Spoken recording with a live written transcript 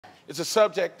It's a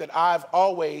subject that I've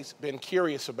always been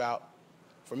curious about.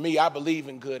 For me, I believe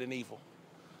in good and evil.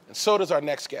 And so does our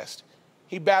next guest.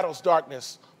 He battles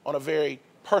darkness on a very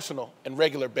personal and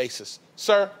regular basis.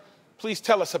 Sir, please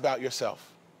tell us about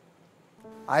yourself.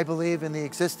 I believe in the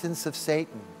existence of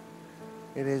Satan.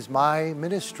 It is my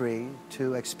ministry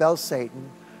to expel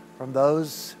Satan from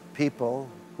those people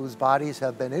whose bodies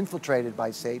have been infiltrated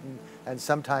by Satan and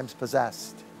sometimes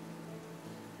possessed.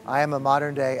 I am a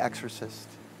modern-day exorcist.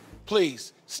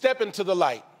 Please, step into the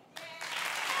light.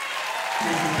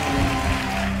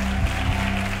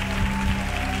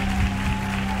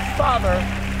 Father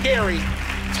Gary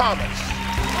Thomas.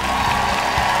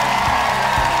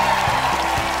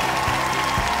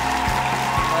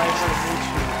 Nice to meet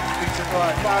you.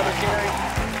 Father Gary.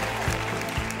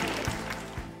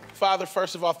 Father,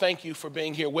 first of all, thank you for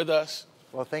being here with us.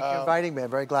 Well, thank you for inviting me.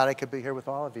 I'm very glad I could be here with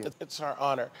all of you. It's our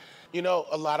honor. You know,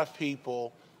 a lot of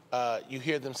people, you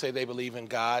hear them say they believe in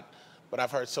God, but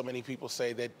I've heard so many people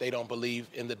say that they don't believe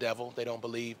in the devil, they don't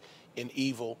believe in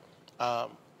evil.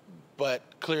 But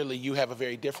clearly you have a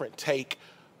very different take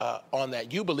on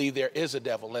that. You believe there is a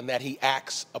devil and that he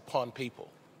acts upon people.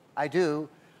 I do.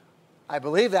 I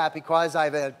believe that because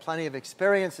I've had plenty of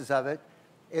experiences of it.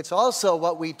 It's also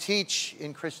what we teach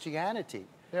in Christianity.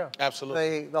 Yeah,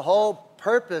 absolutely. The whole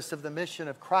purpose of the mission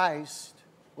of Christ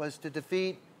was to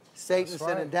defeat Satan,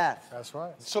 sin, and death. That's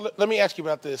right. So let me ask you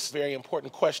about this very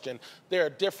important question. There are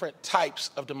different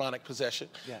types of demonic possession.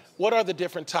 Yes. What are the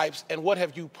different types, and what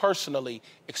have you personally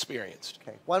experienced?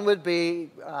 Okay. One would be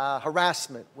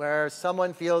harassment, where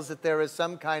someone feels that there is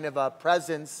some kind of a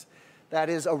presence that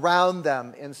is around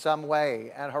them in some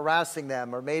way and harassing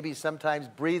them, or maybe sometimes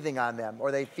breathing on them,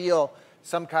 or they feel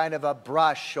some kind of a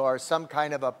brush or some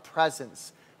kind of a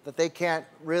presence that they can't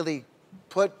really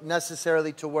put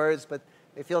necessarily to words, but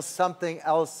they feel something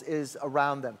else is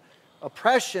around them.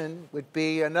 Oppression would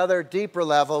be another deeper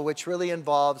level, which really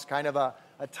involves kind of a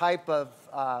type of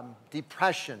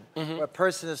depression, where a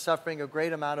person is suffering a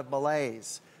great amount of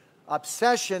malaise.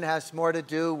 Obsession has more to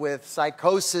do with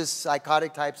psychosis,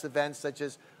 psychotic types of events such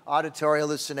as auditory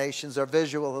hallucinations or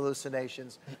visual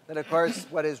hallucinations. And of course,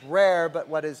 what is rare, but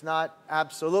what is not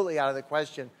absolutely out of the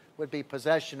question, would be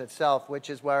possession itself, which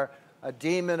is where a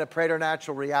demon, a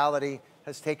preternatural reality,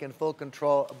 has taken full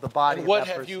control of the body of that person.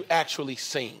 What have you actually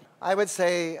seen? I would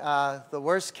say the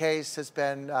worst case has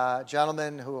been a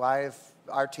gentleman who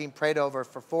our team prayed over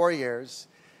for 4 years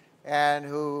and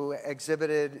who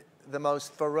exhibited the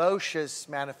most ferocious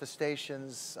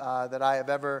manifestations that I have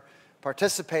ever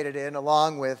participated in,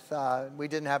 along with, we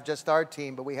didn't have just our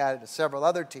team, but we had several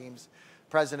other teams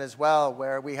present as well,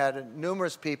 where we had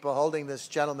numerous people holding this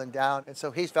gentleman down. And so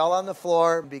he fell on the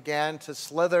floor and began to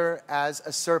slither as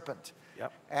a serpent.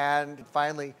 Yep. And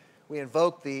finally, we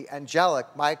invoked the angelic,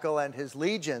 Michael and his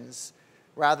legions,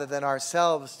 rather than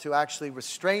ourselves, to actually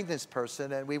restrain this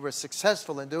person, and we were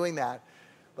successful in doing that.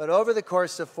 But over the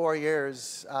course of 4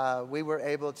 years, we were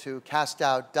able to cast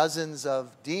out dozens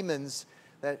of demons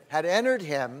that had entered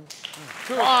him.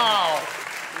 Wow.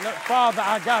 Father,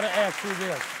 I got to ask you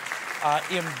this.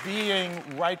 In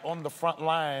being right on the front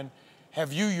line,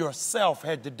 have you yourself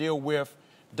had to deal with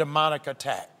demonic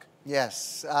attack?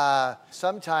 Yes.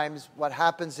 Sometimes what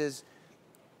happens is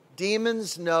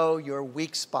demons know your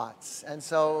weak spots. And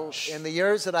so in the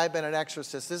years that I've been an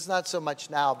exorcist, this is not so much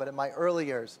now, but in my early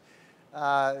years,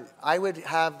 I would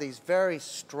have these very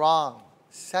strong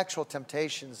sexual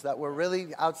temptations that were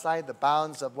really outside the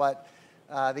bounds of what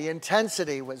the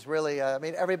intensity was really. I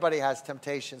mean, everybody has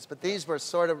temptations, but these were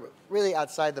sort of really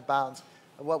outside the bounds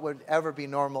of what would ever be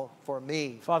normal for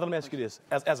me. Father, let me ask you this.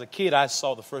 As a kid, I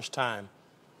saw the first time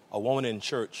a woman in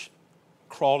church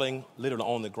crawling literally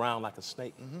on the ground like a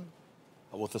snake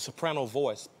with a soprano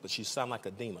voice, but she sounded like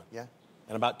a demon. Yeah.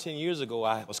 And about 10 years ago,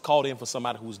 I was called in for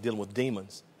somebody who was dealing with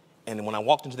demons. And when I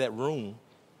walked into that room,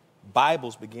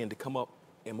 Bibles began to come up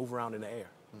and move around in the air.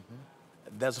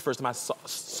 That's the first time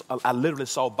I literally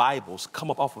saw Bibles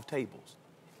come up off of tables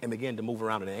and begin to move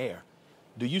around in the air.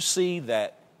 Do you see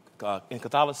that in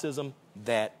Catholicism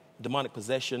that demonic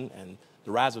possession and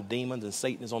the rise of demons and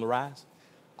Satan is on the rise?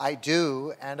 I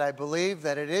do, and I believe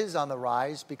that it is on the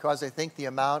rise because I think the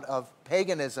amount of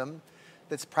paganism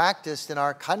that's practiced in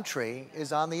our country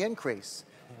is on the increase.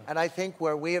 And I think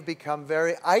where we have become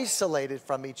very isolated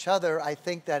from each other, I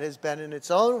think that has been in its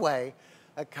own way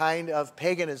a kind of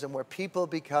paganism where people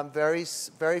become very,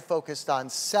 very focused on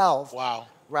self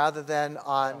rather than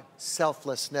on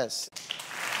selflessness.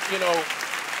 You know,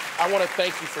 I want to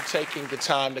thank you for taking the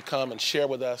time to come and share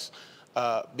with us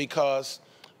because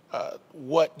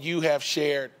what you have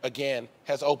shared, again,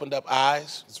 has opened up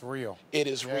eyes. It's real. It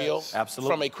is real.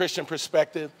 Absolutely. From a Christian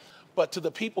perspective. But to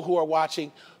the people who are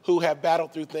watching who have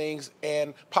battled through things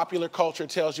and popular culture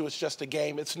tells you it's just a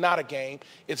game, it's not a game.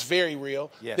 It's very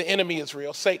real. Yes. The enemy is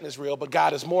real. Satan is real, but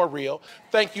God is more real.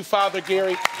 Thank you, Father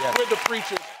Gary. Yes. We're the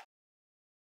preachers.